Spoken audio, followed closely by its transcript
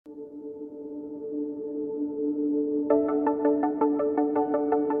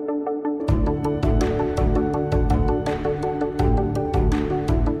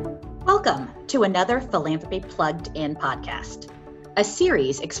to another Philanthropy Plugged In podcast, a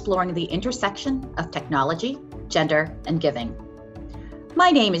series exploring the intersection of technology, gender, and giving.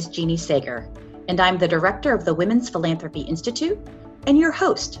 My name is Jeannie Sager, and I'm the director of the Women's Philanthropy Institute and your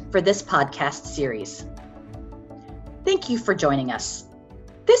host for this podcast series. Thank you for joining us.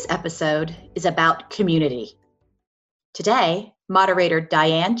 This episode is about community. Today, moderator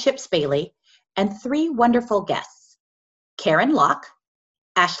Diane Chips Bailey and three wonderful guests, Karen Locke,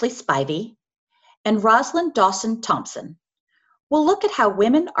 Ashley Spivey, and Rosalind Dawson Thompson, will look at how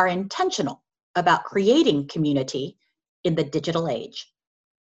women are intentional about creating community in the digital age.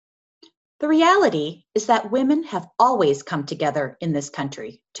 The reality is that women have always come together in this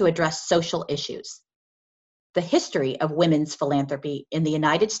country to address social issues. The history of women's philanthropy in the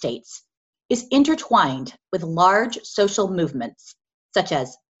United States is intertwined with large social movements such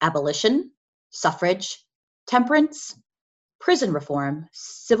as abolition, suffrage, temperance, prison reform,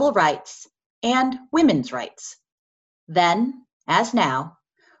 civil rights, and women's rights. Then, as now,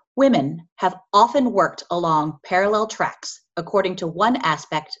 women have often worked along parallel tracks according to one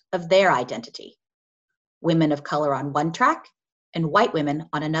aspect of their identity. Women of color on one track and white women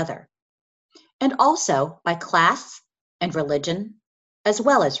on another. And also by class and religion, as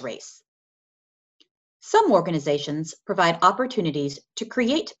well as race. Some organizations provide opportunities to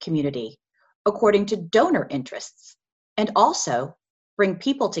create community according to donor interests and also bring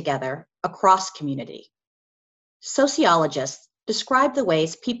people together across community. Sociologists describe the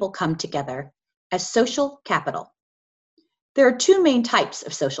ways people come together as social capital. There are two main types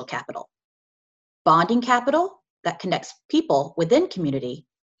of social capital: bonding capital that connects people within community,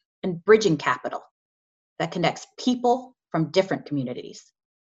 and bridging capital that connects people from different communities.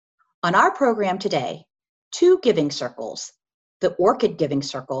 On our program today, two giving circles, the Orchid Giving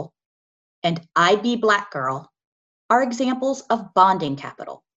Circle and I Be Black Girl, are examples of bonding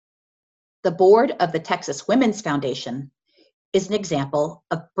capital. The board of the Texas Women's Foundation is an example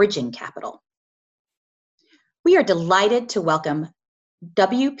of bridging capital. We are delighted to welcome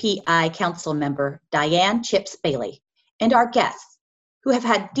WPI Council member Diane Chips Bailey and our guests who have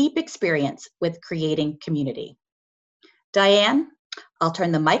had deep experience with creating community. Diane, I'll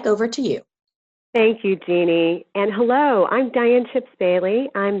turn the mic over to you. Thank you, Jeannie. And hello, I'm Diane Chips Bailey.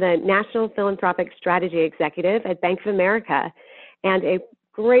 I'm the National Philanthropic Strategy Executive at Bank of America and a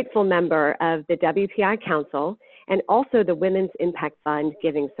grateful member of the WPI Council and also the Women's Impact Fund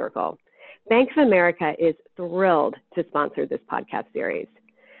Giving Circle. Bank of America is thrilled to sponsor this podcast series.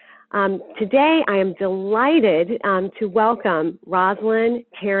 Today, I am delighted to welcome Rosalind,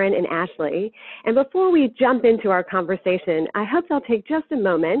 Karen, and Ashley. And before we jump into our conversation, I hope they'll take just a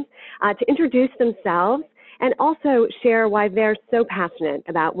moment to introduce themselves and also share why they're so passionate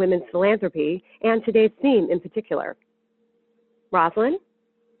about women's philanthropy and today's theme in particular. Rosalind?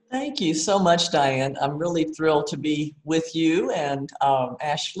 Thank you so much, Diane. I'm really thrilled to be with you and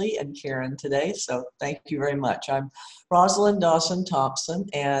Ashley and Karen today, so thank you very much. I'm Rosalind Dawson Thompson,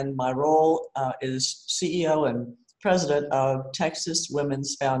 and my role is CEO and president of Texas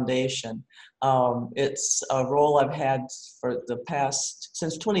Women's Foundation. It's a role I've had for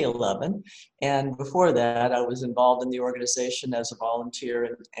since 2011, and before that I was involved in the organization as a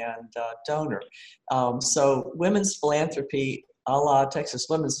volunteer and donor. So women's philanthropy a la Texas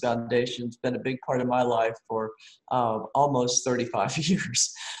Women's Foundation has been a big part of my life for almost 35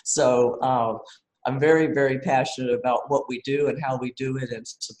 years. So I'm very, very passionate about what we do and how we do it and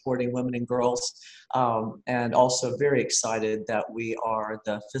supporting women and girls. And also very excited that we are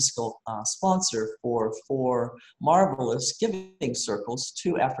the fiscal sponsor for four marvelous giving circles,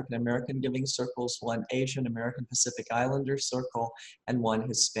 two African-American giving circles, one Asian American Pacific Islander circle, and one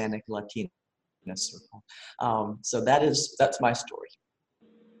Hispanic Latino circle. So that's my story.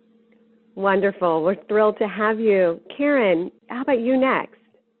 Wonderful. We're thrilled to have you. Karen, how about you next?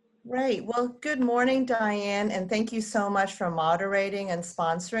 Great. Well, good morning, Diane, and thank you so much for moderating and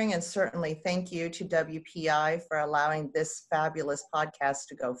sponsoring, and certainly thank you to WPI for allowing this fabulous podcast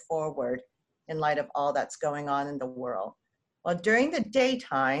to go forward in light of all that's going on in the world. Well, during the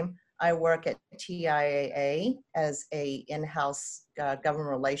daytime, I work at TIAA as a in-house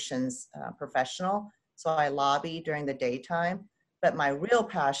government relations professional, so I lobby during the daytime. But my real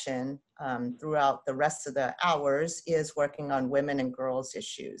passion throughout the rest of the hours is working on women and girls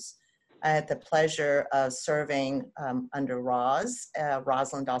issues. I had the pleasure of serving under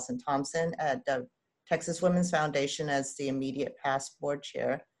Rosalind Dawson Thompson at the Texas Women's Foundation as the immediate past board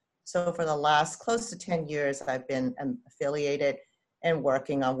chair. So for the last close to 10 years, I've been affiliated and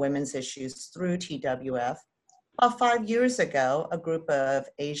working on women's issues through TWF. About 5 years ago, a group of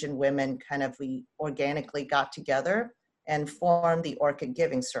Asian women we organically got together and formed the Orchid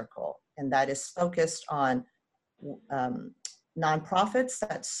Giving Circle. and that is focused on nonprofits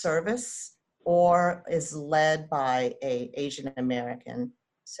that service or is led by a Asian American.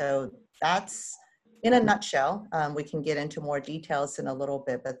 So that's in a nutshell. We can get into more details in a little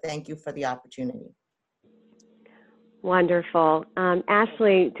bit, but thank you for the opportunity. Wonderful.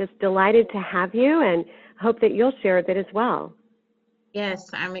 Ashley, just delighted to have you and hope that you'll share a bit as well. Yes,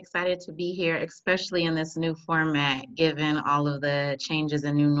 I'm excited to be here, especially in this new format, given all of the changes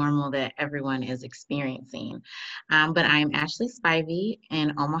and new normal that everyone is experiencing. But I'm Ashley Spivey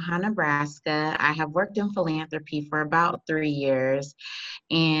in Omaha, Nebraska. I have worked in philanthropy for about 3 years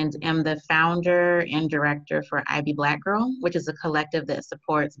and am the founder and director for IB Black Girl, which is a collective that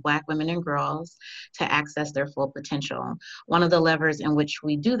supports Black women and girls to access their full potential. One of the levers in which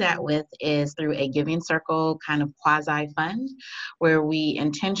we do that with is through a Giving Circle kind of quasi fund, where we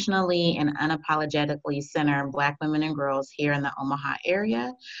intentionally and unapologetically center Black women and girls here in the Omaha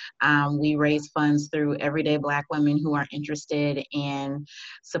area. We raise funds through everyday Black women who are interested in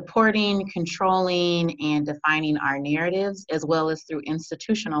supporting, controlling, and defining our narratives, as well as through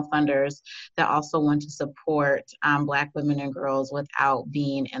institutional funders that also want to support Black women and girls without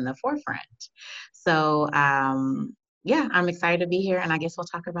being in the forefront. So yeah, I'm excited to be here, and I guess we'll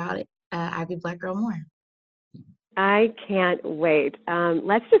talk about it, IB Black Girl more. I can't wait.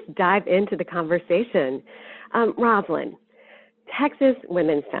 Let's just dive into the conversation. Rosalind, Texas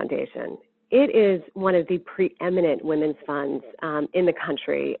Women's Foundation. It is one of the preeminent women's funds in the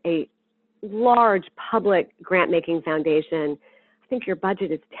country, a large public grant-making foundation. I think your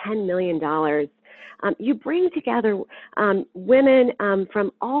budget is $10 million. You bring together women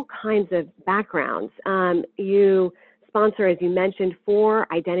from all kinds of backgrounds. You sponsor, as you mentioned, 4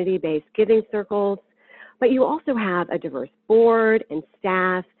 identity-based giving circles, but you also have a diverse board and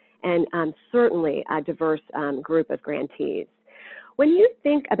staff and certainly a diverse group of grantees. When you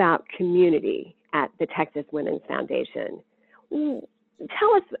think about community at the Texas Women's Foundation,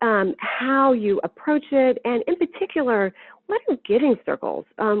 tell us how you approach it, and in particular, what are giving circles?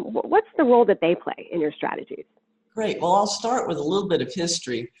 What's the role that they play in your strategies? Great. Well, I'll start with a little bit of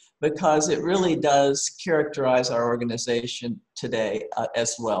history because it really does characterize our organization today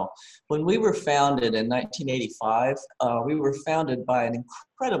as well. When we were founded in 1985, we were founded by an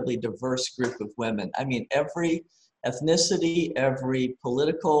incredibly diverse group of women. I mean, every ethnicity, every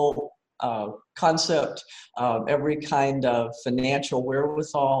political concept, every kind of financial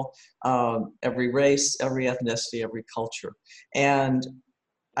wherewithal, every race, every ethnicity, every culture. And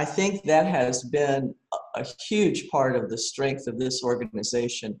I think that has been a huge part of the strength of this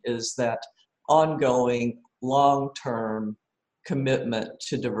organization, is that ongoing, long-term commitment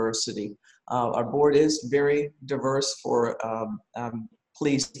to diversity. Our board is very diverse I'm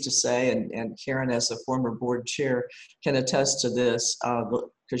pleased to say, and Karen, as a former board chair, can attest to this,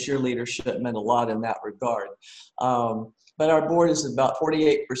 because your leadership meant a lot in that regard. But our board is about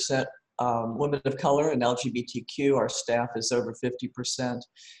 48% women of color and LGBTQ. Our staff is over 50%.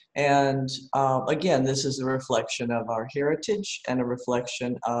 And again, this is a reflection of our heritage and a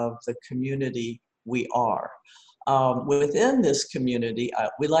reflection of the community we are. Within this community,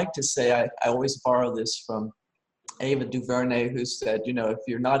 we like to say, I always borrow this from Ava DuVernay, who said, you know, if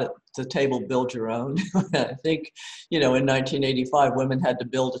you're not at the table, build your own. I think, you know, in 1985, women had to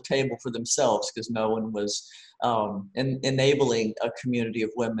build a table for themselves because no one was enabling a community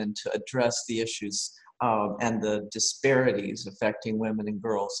of women to address the issues and the disparities affecting women and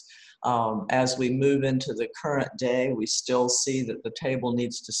girls. As we move into the current day, we still see that the table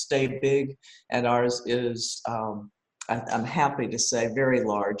needs to stay big, and ours is, I'm happy to say, very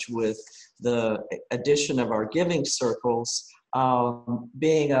large, with the addition of our giving circles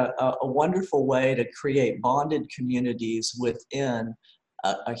being a wonderful way to create bonded communities within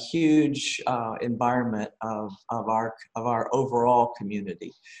a huge environment of our overall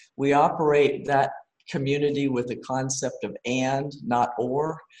community. We operate that community with the concept of and, not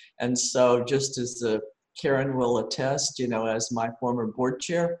or. And so just as Karen will attest, you know, as my former board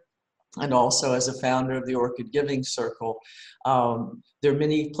chair, and also as a founder of the Orchid Giving Circle, there are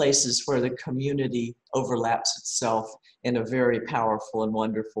many places where the community overlaps itself in a very powerful and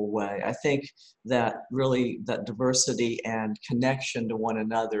wonderful way. I think that really that diversity and connection to one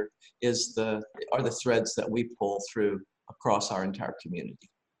another are the threads that we pull through across our entire community.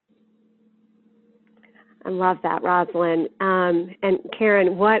 I love that, Rosalind. And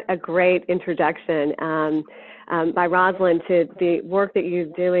Karen, what a great introduction by Rosalind to the work that you're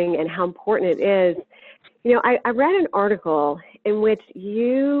doing and how important it is. You know, I read an article in which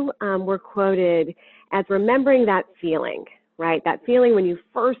you were quoted as remembering that feeling, right? That feeling when you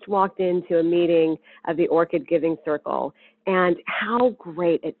first walked into a meeting of the Orchid Giving Circle and how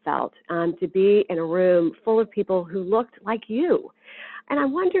great it felt to be in a room full of people who looked like you. And I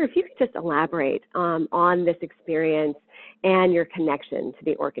wonder if you could just elaborate on this experience and your connection to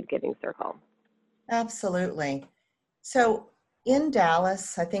the Orchid Giving Circle. Absolutely. So in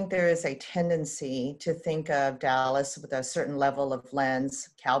Dallas, I think there is a tendency to think of Dallas with a certain level of lens,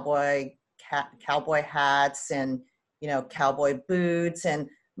 cowboy hats and, cowboy boots, and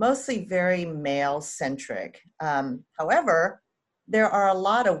mostly very male-centric. However, there are a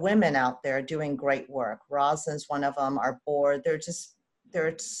lot of women out there doing great work. Rosalind's one of them, our board. There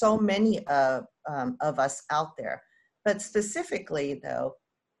are so many of us out there. But specifically, though,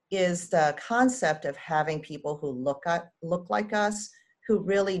 is the concept of having people who look like us, who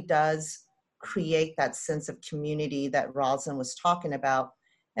really does create that sense of community that Rosalind was talking about.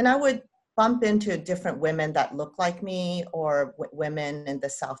 And I would bump into different women that look like me, or women in the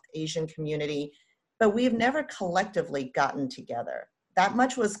South Asian community, but we've never collectively gotten together. That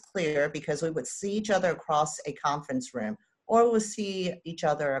much was clear because we would see each other across a conference room, or we'll see each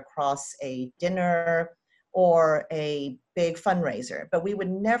other across a dinner or a big fundraiser, but we would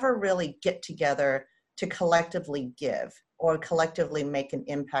never really get together to collectively give or collectively make an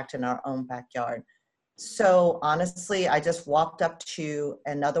impact in our own backyard. So honestly, I just walked up to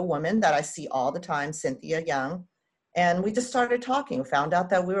another woman that I see all the time, Cynthia Young, and we just started talking. We found out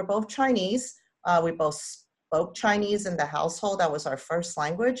that we were both Chinese. We both spoke Chinese in the household. That was our first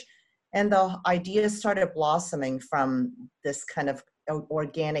language. And the ideas started blossoming from this kind of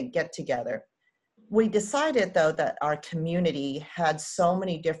organic get-together. We decided, though, that our community had so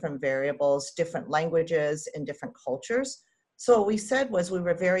many different variables, different languages, and different cultures. So what we said was we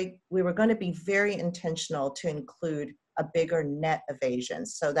were going to be very intentional to include a bigger net of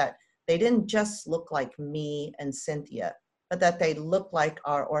Asians, so that they didn't just look like me and Cynthia, but that they looked like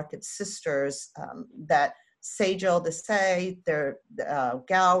our Orchid sisters, that Sejal Desai, their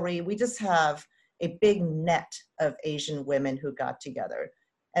Gowrie. We just have a big net of Asian women who got together.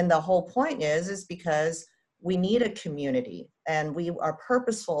 And the whole point is because we need a community, and we are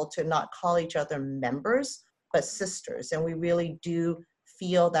purposeful to not call each other members, but sisters. And we really do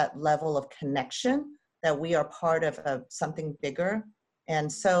feel that level of connection, that we are part of something bigger.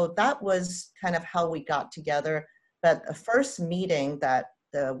 And so that was kind of how we got together. But the first meeting that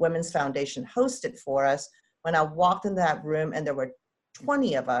the Women's Foundation hosted for us, when I walked in that room and there were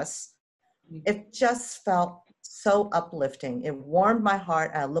 20 of us, it just felt so uplifting. It warmed my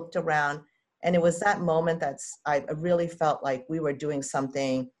heart. I looked around, and it was that moment I really felt like we were doing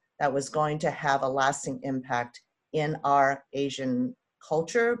something that was going to have a lasting impact in our Asian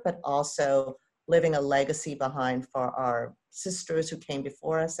culture, but also leaving a legacy behind for our sisters who came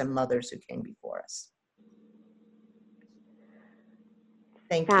before us and mothers who came before us.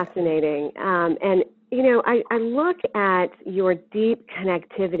 Thank you. Fascinating. And I look at your deep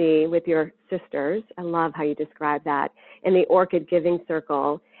connectivity with your sisters. I love how you describe that in the Orchid Giving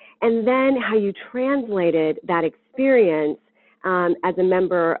Circle, and then how you translated that experience as a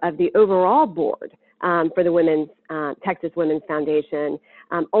member of the overall board for the Texas Women's Foundation,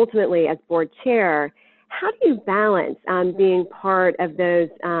 ultimately as board chair. How do you balance being part of those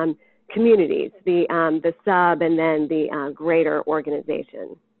communities, the sub and then the greater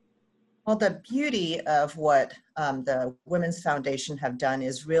organization? Well, the beauty of what the Women's Foundation have done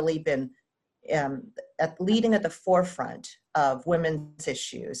is really been leading at the forefront of women's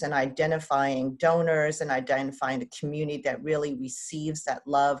issues and identifying donors and identifying the community that really receives that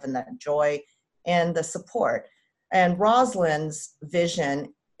love and that joy and the support. And Rosalind's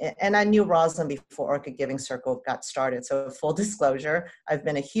vision, and I knew Rosalind before Orchid Giving Circle got started, so full disclosure, I've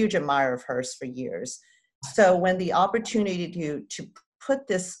been a huge admirer of hers for years. So when the opportunity to put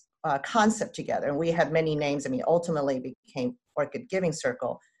this concept together, and we had many names, ultimately became Orchid Giving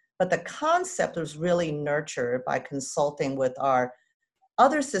Circle, but the concept was really nurtured by consulting with our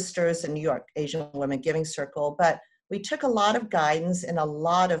other sisters in New York, Asian Women Giving Circle, but we took a lot of guidance and a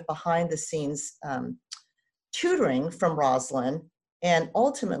lot of behind the scenes tutoring from Rosalind, and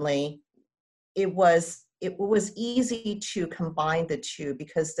ultimately it was easy to combine the two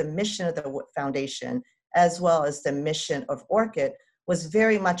because the mission of the foundation as well as the mission of Orchid was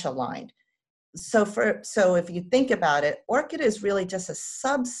very much aligned. So if you think about it, Orchid is really just a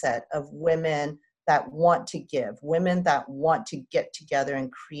subset of women that want to give, women that want to get together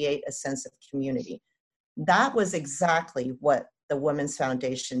and create a sense of community. That was exactly what the Women's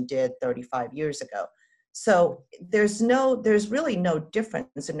Foundation did 35 years ago. So there's really no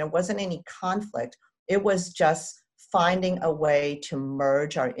difference, and there wasn't any conflict. It was just finding a way to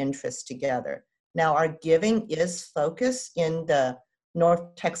merge our interests together. Now, our giving is focused in the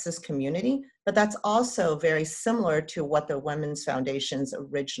North Texas community, but that's also very similar to what the Women's Foundation's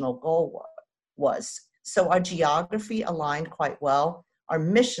original goal was. So our geography aligned quite well, our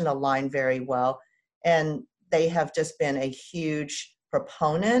mission aligned very well, and they have just been a huge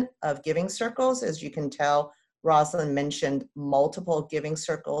proponent of giving circles. As you can tell, Rosalind mentioned multiple giving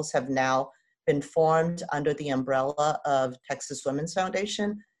circles have now been formed under the umbrella of Texas Women's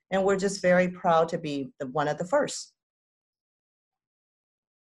Foundation, and we're just very proud to be one of the first.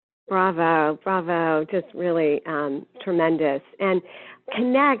 Bravo, bravo, just really tremendous, and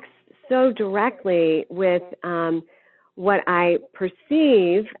connects so directly with what I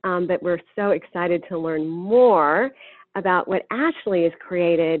perceive, but we're so excited to learn more about what Ashley has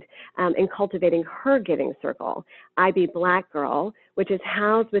created in cultivating her giving circle, IB Black Girl, which is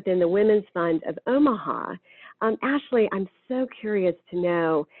housed within the Women's Fund of Omaha. Ashley, I'm so curious to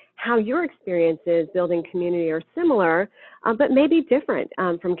know how your experiences building community are similar, but maybe different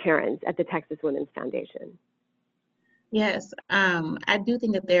from Karen's at the Texas Women's Foundation. Yes, I do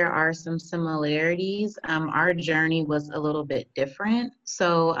think that there are some similarities. Our journey was a little bit different.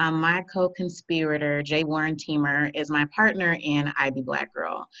 So my co-conspirator, Jay Warren Teamer, is my partner in IB Black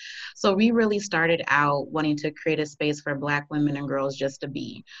Girl. So we really started out wanting to create a space for Black women and girls just to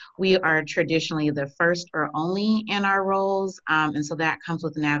be. We are traditionally the first or only in our roles. And so that comes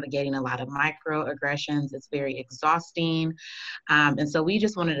with navigating a lot of microaggressions. It's very exhausting. And so we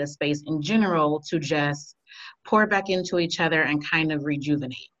just wanted a space in general to just pour back into each other and kind of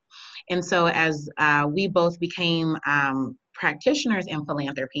rejuvenate. And so as we both became practitioners in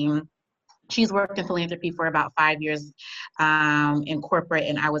philanthropy, she's worked in philanthropy for about 5 years in corporate,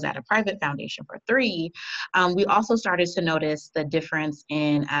 and I was at a private foundation for 3. We also started to notice the difference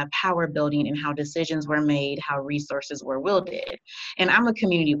in power building and how decisions were made, how resources were wielded. And I'm a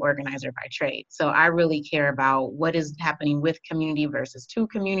community organizer by trade, so I really care about what is happening with community versus to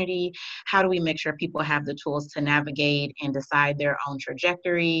community. How do we make sure people have the tools to navigate and decide their own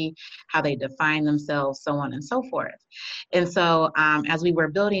trajectory, how they define themselves, so on and so forth. And so as we were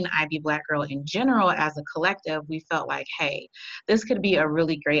building IB Black Girl in general as a collective, we felt like, hey, this could be a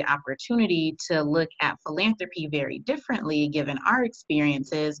really great opportunity to look at philanthropy very differently given our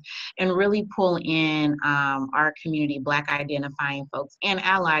experiences and really pull in our community, Black identifying folks and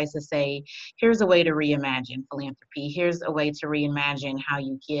allies to say, here's a way to reimagine philanthropy. Here's a way to reimagine how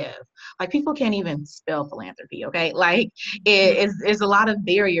you give. Like, people can't even spell philanthropy, okay? Like, it's a lot of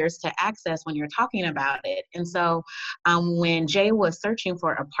barriers to access when you're talking about it. And so when Jay was searching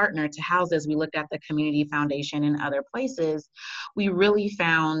for a partner to house this, we looked at the Community Foundation and other places. We really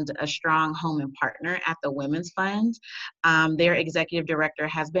found a strong home and partner at the Women's Fund. Their executive director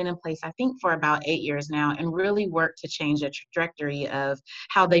has been in place, I think, for about 8 years now, and really worked to change the trajectory of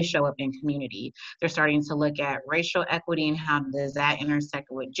how they show up in community. They're starting to look at racial equity and how does that intersect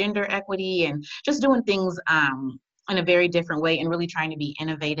with gender equity, and just doing things in a very different way and really trying to be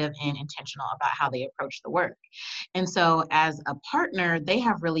innovative and intentional about how they approach the work. And so as a partner, they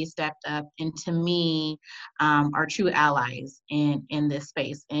have really stepped up and, to me, are true allies in this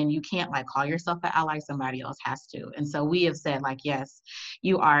space. And you can't like call yourself an ally, somebody else has to. And so we have said, like, yes,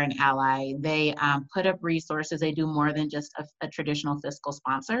 you are an ally. They put up resources. They do more than just a traditional fiscal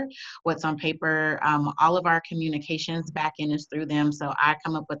sponsor. What's on paper, all of our communications back in is through them. So I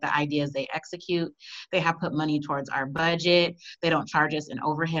come up with the ideas, they execute. They have put money towards our budget. They don't charge us an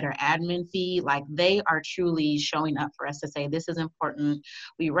overhead or admin fee. Like, they are truly showing up for us to say, this is important.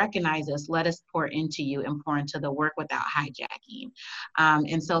 We recognize this. Let us pour into you and pour into the work without hijacking.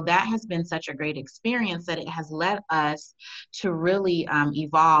 And so that has been such a great experience that it has led us to really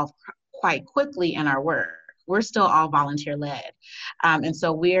evolve quite quickly in our work. We're still all volunteer led. And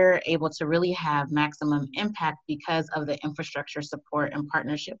so we're able to really have maximum impact because of the infrastructure support and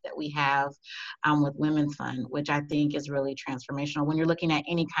partnership that we have with Women's Fund, which I think is really transformational when you're looking at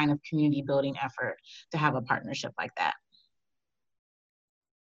any kind of community building effort to have a partnership like that.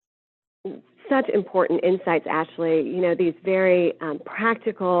 Such important insights, Ashley. You know, these very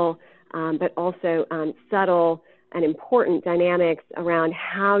practical, but also subtle and important dynamics around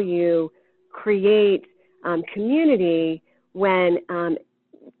how you create community when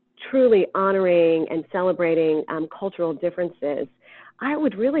truly honoring and celebrating cultural differences. I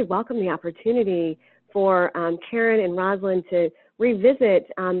would really welcome the opportunity for Karen and Rosalind to revisit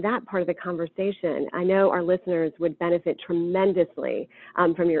that part of the conversation. I know our listeners would benefit tremendously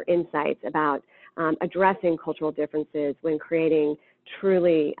from your insights about addressing cultural differences when creating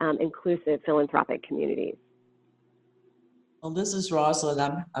truly inclusive philanthropic communities. Well, this is Rosalind.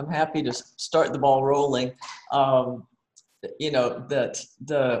 I'm happy to start the ball rolling. You know, that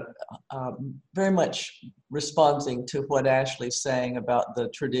very much responding to what Ashley's saying about the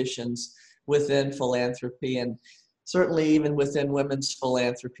traditions within philanthropy, and certainly even within women's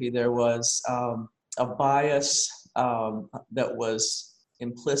philanthropy, there was a bias that was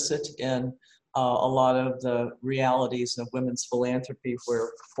implicit in a lot of the realities of women's philanthropy where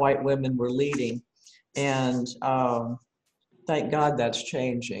white women were leading. And thank God that's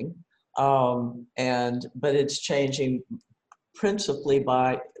changing. But it's changing principally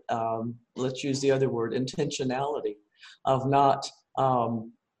by, let's use the other word, intentionality, of not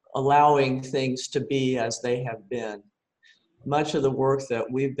allowing things to be as they have been. Much of the work that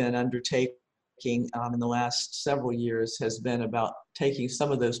we've been undertaking in the last several years has been about taking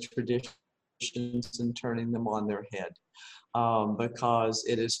some of those traditions and turning them on their head, because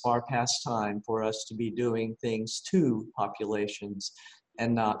it is far past time for us to be doing things to populations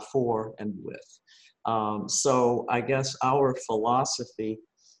and not for and with. So I guess our philosophy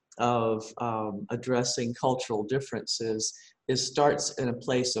of addressing cultural differences starts in a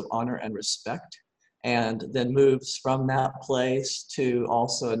place of honor and respect, and then moves from that place to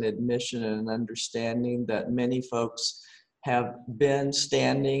also an admission and an understanding that many folks have been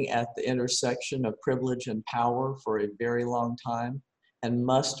standing at the intersection of privilege and power for a very long time and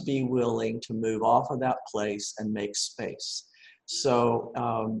must be willing to move off of that place and make space. So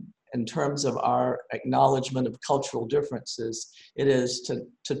in terms of our acknowledgement of cultural differences, it is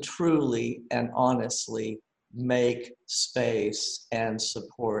to truly and honestly make space and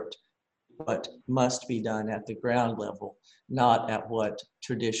support what must be done at the ground level, not at what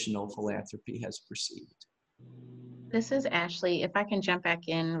traditional philanthropy has perceived. This is Ashley. If I can jump back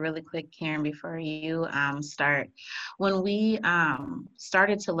in really quick, Karen, before you start. When we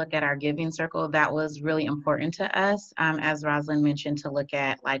started to look at our giving circle, that was really important to us, as Rosalind mentioned, to look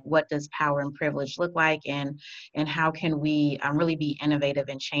at like what does power and privilege look like, and how can we really be innovative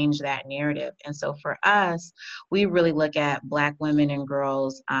and change that narrative. And so for us, we really look at Black women and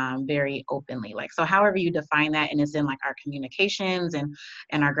girls very openly. Like, so however you define that, and it's in like our communications and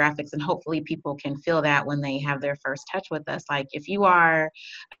our graphics, and hopefully people can feel that when they have their first touch with us. Like, if you are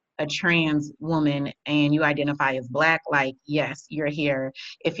a trans woman and you identify as Black, like, yes, you're here.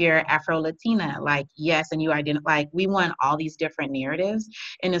 If you're Afro-Latina, like, yes, and you identify, like, we want all these different narratives,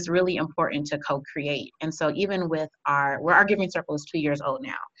 and it's really important to co-create. And so even with our giving circle is 2 years old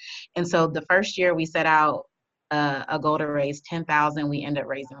now. And so the first year we set out a goal to raise 10,000, we end up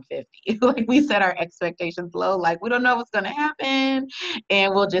raising 50. Like, we set our expectations low, like we don't know what's going to happen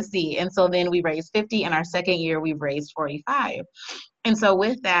and we'll just see. And so then we raised 50, and our second year we've raised 45. And so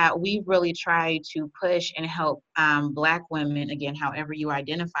with that, we really try to push and help Black women, again, however you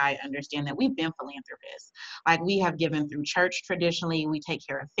identify, understand that we've been philanthropists. Like, we have given through church traditionally, we take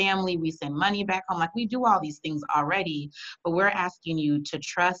care of family, we send money back home, like we do all these things already, but we're asking you to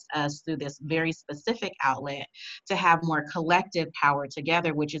trust us through this very specific outlet to have more collective power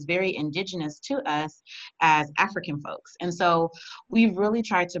together, which is very indigenous to us as African folks. And so we've really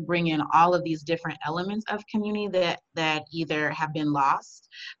tried to bring in all of these different elements of community that either have been lost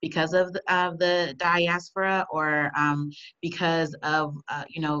because of the diaspora, or because of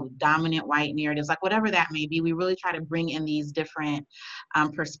dominant white narratives, like whatever that may be. We really try to bring in these different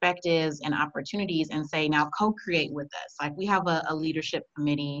perspectives and opportunities and say, now co-create with us. Like, we have a leadership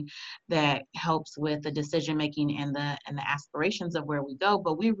committee that helps with the decision making and the aspirations of where we go,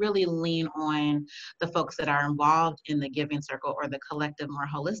 but we really lean on the folks that are involved in the giving circle or the collective more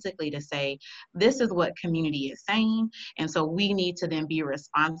holistically to say, this is what community is saying. And so we need to then be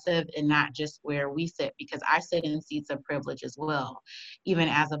responsive and not just where we sit, because I sit in seats of privilege as well, even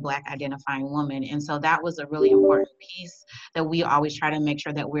as a Black identifying woman. And so that was a really important piece that we always try to make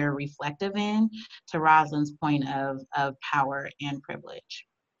sure that we're reflective in, to Rosalind's point of power and privilege.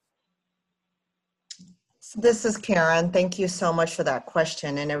 This is Karen. Thank you so much for that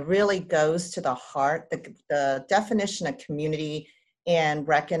question. And it really goes to the heart, the definition of community and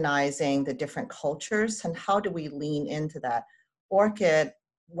recognizing the different cultures, and how do we lean into that. Orchid,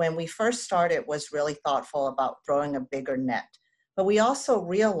 when we first started, was really thoughtful about throwing a bigger net. But we also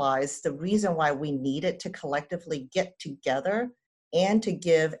realized the reason why we needed to collectively get together and to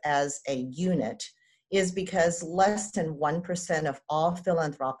give as a unit is because less than 1% of all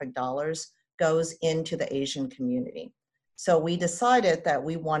philanthropic dollars goes into the Asian community. So we decided that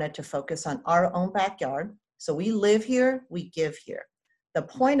we wanted to focus on our own backyard. So we live here, we give here. The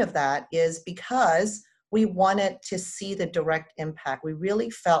point of that is because we wanted to see the direct impact. We really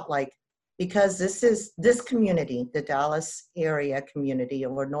felt like, because this community, the Dallas area community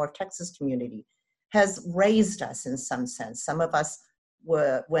or North Texas community, has raised us in some sense. Some of us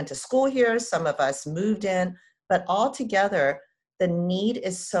went to school here, some of us moved in, but all together, the need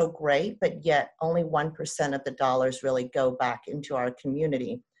is so great, but yet only 1% of the dollars really go back into our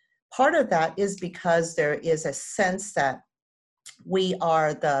community. part of that is because there is a sense that we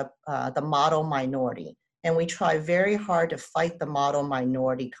are the model minority, and we try very hard to fight the model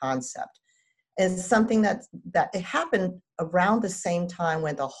minority concept. It's something that it happened around the same time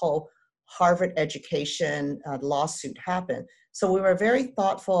when the whole Harvard education lawsuit happened. So we were very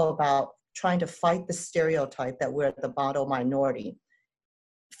thoughtful about trying to fight the stereotype that we're the model minority,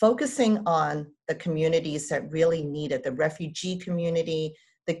 focusing on the communities that really need it, the refugee community,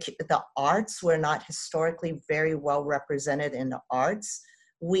 the arts. We're not historically very well represented in the arts.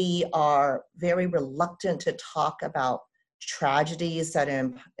 We are very reluctant to talk about tragedies that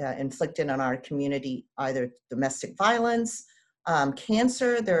are inflicted on our community, either domestic violence,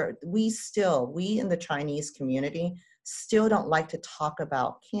 cancer. We in the Chinese community still don't like to talk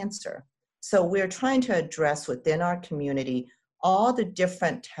about cancer. So we're trying to address within our community all the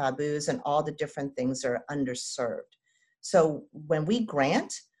different taboos and all the different things that are underserved. So when we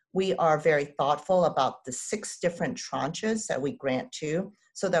grant, we are very thoughtful about the 6 different tranches that we grant to,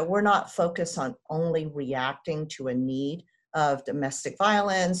 so that we're not focused on only reacting to a need of domestic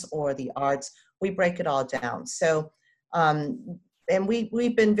violence or the arts. We break it all down. So, and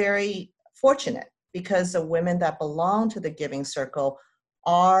we've been very fortunate because the women that belong to the Giving Circle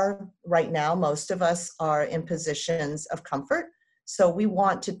are, right now, most of us are in positions of comfort. So we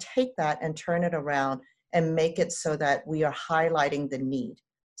want to take that and turn it around and make it so that we are highlighting the need.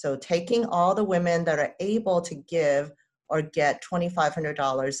 So taking all the women that are able to give or get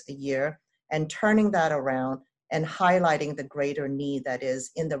 $2,500 a year and turning that around and highlighting the greater need that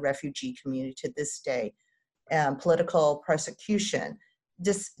is in the refugee community to this day, political persecution,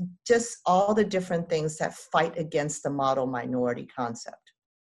 just all the different things that fight against the model minority concept.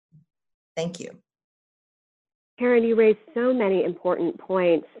 Thank you. Karen, you raised so many important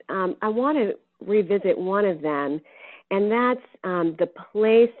points. I want to revisit one of them, and that's the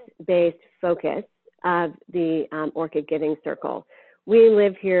place-based focus of the Orchid Giving Circle. We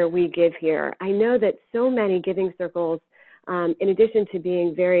live here, we give here. I know that so many giving circles, in addition to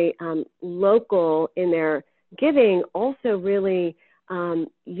being very local in their giving, also really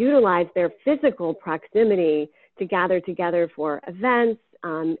utilize their physical proximity to gather together for events,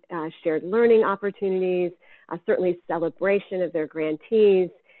 shared learning opportunities, certainly celebration of their grantees.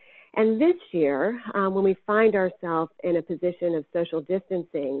 And this year, when we find ourselves in a position of social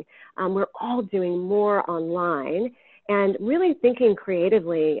distancing, we're all doing more online and really thinking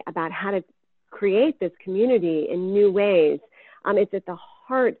creatively about how to create this community in new ways. It's at the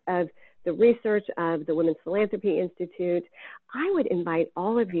heart of the research of the Women's Philanthropy Institute. I would invite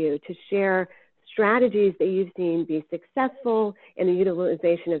all of you to share strategies that you've seen be successful in the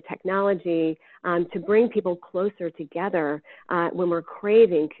utilization of technology to bring people closer together when we're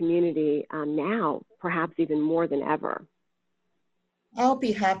craving community now, perhaps even more than ever. I'll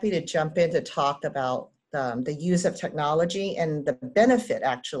be happy to jump in to talk about the use of technology and the benefit,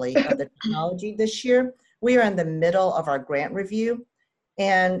 actually, of the technology this year. We are in the middle of our grant review,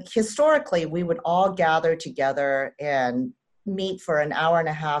 and historically, we would all gather together and meet for an hour and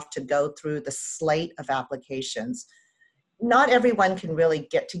a half to go through the slate of applications. Not everyone can really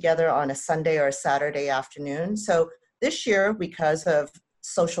get together on a Sunday or a Saturday afternoon. So this year, because of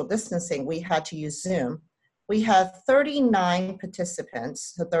social distancing, we had to use Zoom. We had 39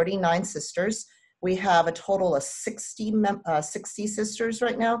 participants, so 39 sisters. We have a total of 60 sisters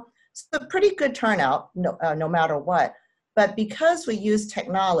right now. So a pretty good turnout, no matter what. But because we used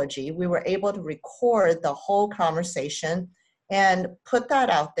technology, we were able to record the whole conversation and put that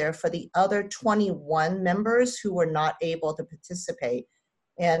out there for the other 21 members who were not able to participate.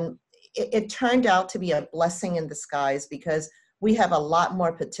 And it turned out to be a blessing in disguise because we have a lot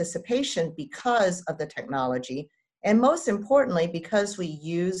more participation because of the technology. And most importantly, because we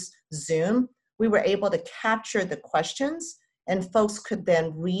use Zoom, we were able to capture the questions and folks could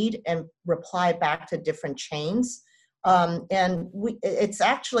then read and reply back to different chains. It's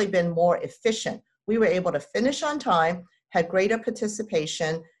actually been more efficient. We were able to finish on time, had greater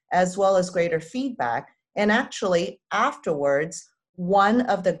participation, as well as greater feedback. And actually, afterwards, one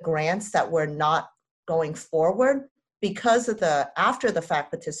of the grants that were not going forward, because of the after the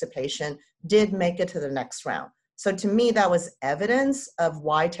fact participation, did make it to the next round. So to me, that was evidence of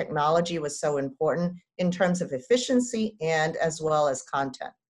why technology was so important in terms of efficiency and as well as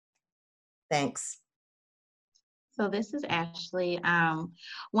content. Thanks. So this is Ashley.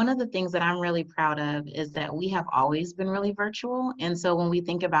 One of the things that I'm really proud of is that we have always been really virtual. And so when we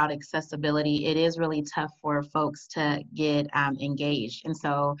think about accessibility, it is really tough for folks to get engaged. And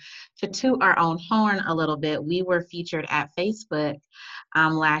so to toot our own horn a little bit, we were featured at Facebook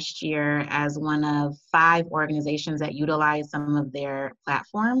last year as one of 5 organizations that utilize some of their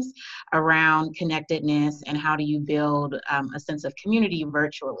platforms around connectedness and how do you build a sense of community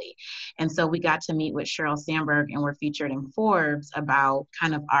virtually. And so we got to meet with Sheryl Sandberg and were featured in Forbes about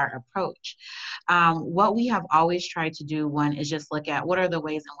kind of our approach. What we have always tried to do, one, is just look at what are the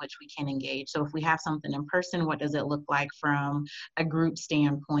ways in which we can engage. So if we have something in person, what does it look like from a group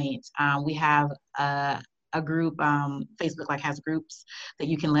standpoint? We have a group, Facebook has groups that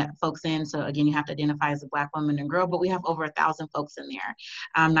you can let folks in. So again, you have to identify as a Black woman and girl, but we have over 1,000 folks in there.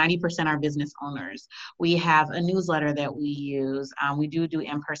 90% are business owners. We have a newsletter that we use. We do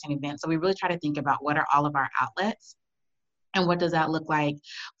in-person events. So we really try to think about what are all of our outlets and what does that look like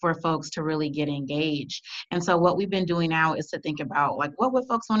for folks to really get engaged. And so what we've been doing now is to think about what would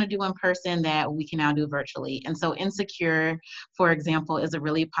folks want to do in person that we can now do virtually. And so Insecure, for example, is a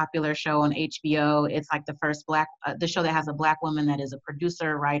really popular show on HBO. It's like the first the show that has a Black woman that is a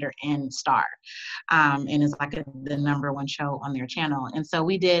producer, writer, and star. And is like the #1 show on their channel. And so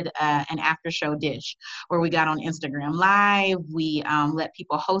we did an after show dish where we got on Instagram Live. We let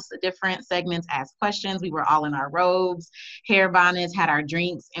people host the different segments, ask questions. We were all in our robes, hair bonnets, had our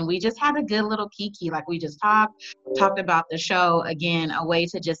drinks, and we just had a good little kiki. We just talked about the show. Again, a way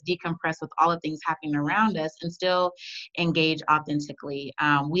to just decompress with all the things happening around us and still engage authentically.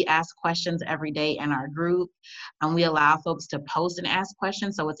 We ask questions every day in our group. We allow folks to post and ask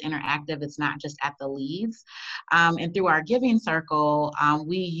questions, so it's interactive. It's not just at the leads. And through our giving circle,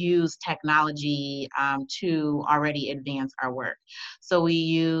 we use technology to already advance our work. So we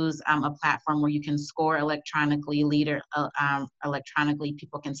use a platform where you can score electronically, electronically,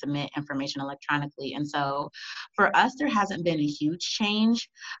 people can submit information electronically. And so for us, there hasn't been a huge change,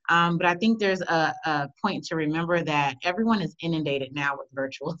 but I think there's a point to remember that everyone is inundated now with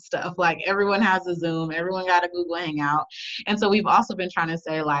virtual stuff. Everyone has a Zoom, everyone got a Google Hangout. And so we've also been trying to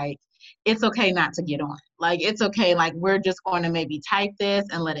say it's okay not to get on. It's okay. We're just going to maybe type this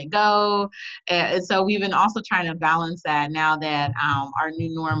and let it go. And so we've been also trying to balance that now that our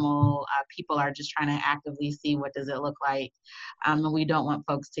new normal, people are just trying to actively see what does it look like. And we don't want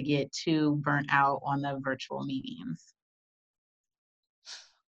folks to get too burnt out on the virtual meetings.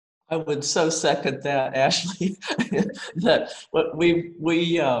 I would so second that, Ashley. That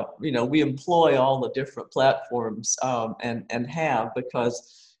we employ all the different platforms and have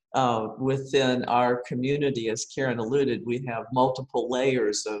because within our community, as Karen alluded, we have multiple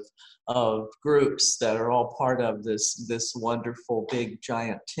layers of groups that are all part of this wonderful big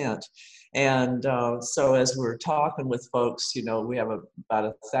giant tent. And so as we're talking with folks, we have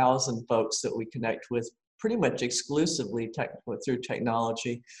about 1,000 folks that we connect with pretty much exclusively through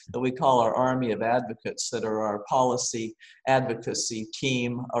technology that we call our army of advocates that are our policy advocacy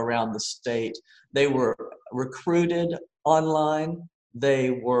team around the state. They were recruited online.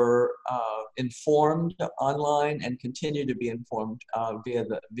 They were informed online and continue to be informed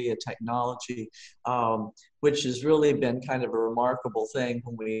via technology, which has really been kind of a remarkable thing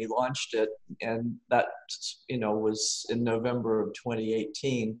when we launched it, and that was in November of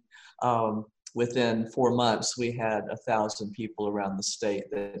 2018. Within 4 months, we had 1,000 people around the state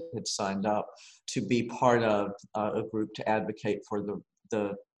that had signed up to be part of a group to advocate for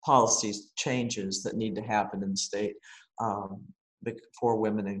the policies changes that need to happen in the state. For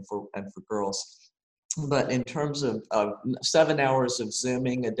women and for girls. But in terms of 7 hours of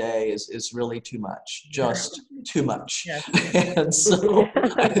Zooming a day is really too much, just too much. Yes. And so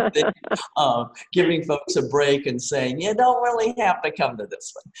I think giving folks a break and saying, you don't really have to come to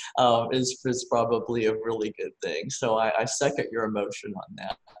this one is probably a really good thing. So I second your emotion on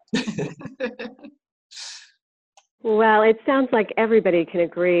that. Well, it sounds like everybody can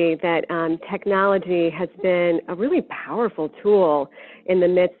agree that technology has been a really powerful tool in the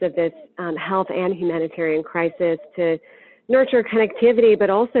midst of this health and humanitarian crisis to nurture connectivity,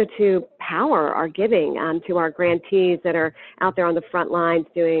 but also to power our giving to our grantees that are out there on the front lines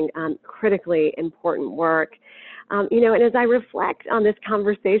doing critically important work. And as I reflect on this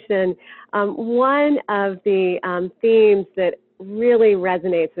conversation, one of the themes that really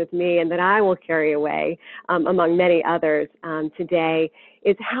resonates with me and that I will carry away among many others today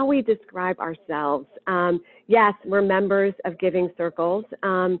is how we describe ourselves. Yes, we're members of giving circles,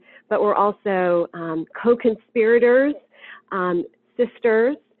 but we're also co-conspirators,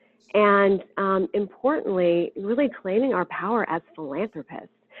 sisters, and importantly, really claiming our power as philanthropists.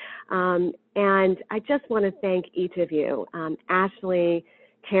 And I just want to thank each of you, Ashley,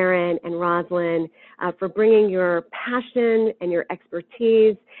 Karen, and Rosalind, for bringing your passion and your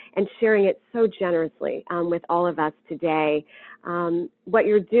expertise and sharing it so generously with all of us today. What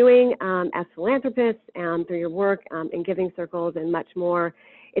you're doing as philanthropists through your work in Giving Circles and much more,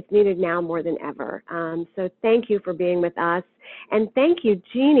 it's needed now more than ever. So thank you for being with us. And thank you,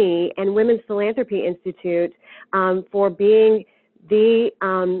 Jeannie and Women's Philanthropy Institute, for being the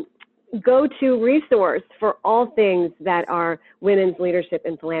go-to resource for all things that are women's leadership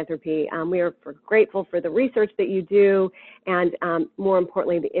and philanthropy. We are grateful for the research that you do and more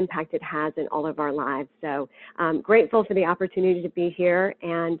importantly, the impact it has in all of our lives. So grateful for the opportunity to be here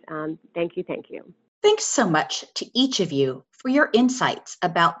and thank you, thank you. Thanks so much to each of you for your insights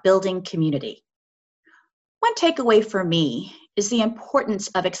about building community. One takeaway for me is the importance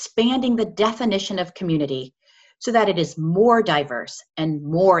of expanding the definition of community so that it is more diverse and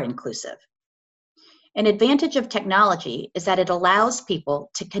more inclusive. An advantage of technology is that it allows people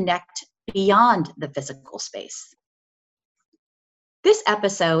to connect beyond the physical space. This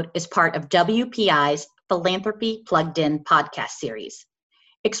episode is part of WPI's Philanthropy Plugged In podcast series,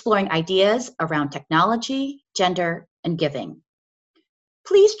 exploring ideas around technology, gender, and giving.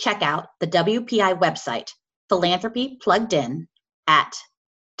 Please check out the WPI website, Philanthropy Plugged In, at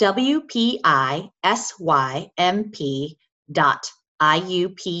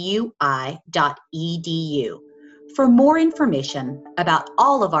wpisymp.iupui.edu for more information about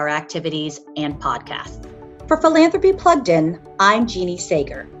all of our activities and podcasts. For Philanthropy Plugged In, I'm Jeannie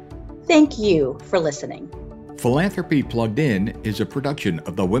Sager. Thank you for listening. Philanthropy Plugged In is a production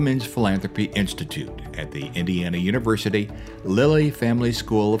of the Women's Philanthropy Institute at the Indiana University Lilly Family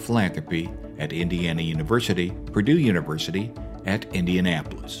School of Philanthropy at Indiana University, Purdue University, at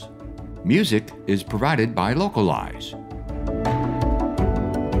Indianapolis. Music is provided by Localize.